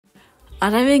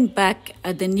Arriving back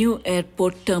at the new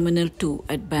airport Terminal 2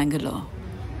 at Bangalore.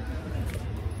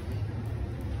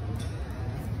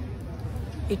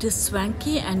 It is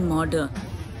swanky and modern.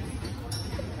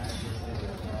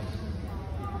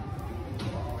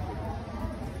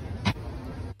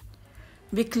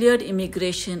 We cleared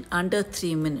immigration under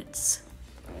 3 minutes.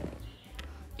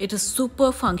 It is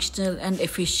super functional and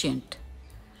efficient.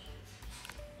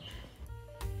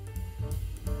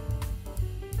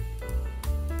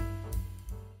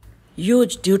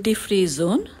 Huge duty-free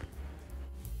zone.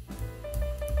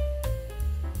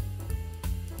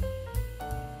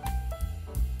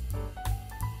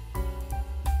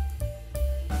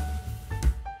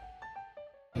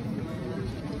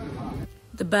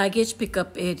 The baggage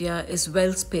pickup area is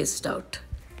well spaced out.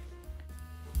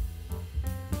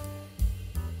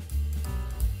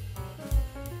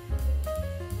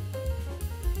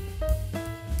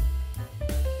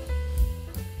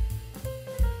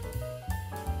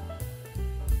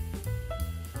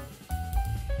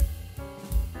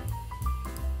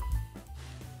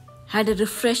 Had a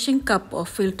refreshing cup of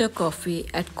filter coffee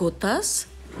at Kotha's.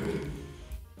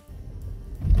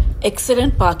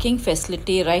 Excellent parking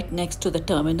facility right next to the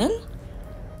terminal.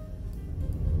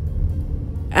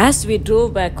 As we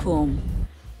drove back home,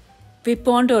 we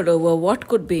pondered over what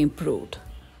could be improved.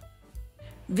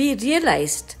 We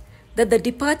realized that the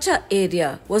departure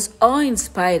area was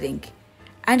awe-inspiring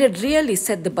and had really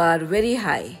set the bar very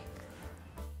high.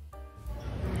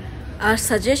 Our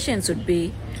suggestions would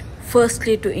be,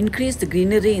 firstly, to increase the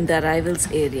greenery in the arrivals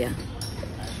area.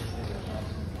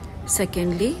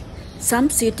 Secondly, some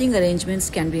seating arrangements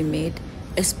can be made,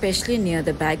 especially near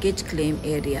the baggage claim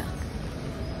area.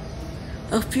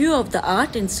 A few of the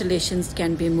art installations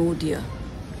can be moved here.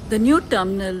 The new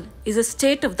terminal is a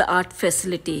state-of-the-art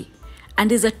facility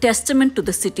and is a testament to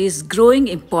the city's growing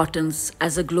importance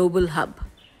as a global hub.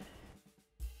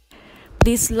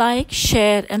 Please like,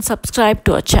 share, and subscribe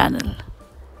to our channel.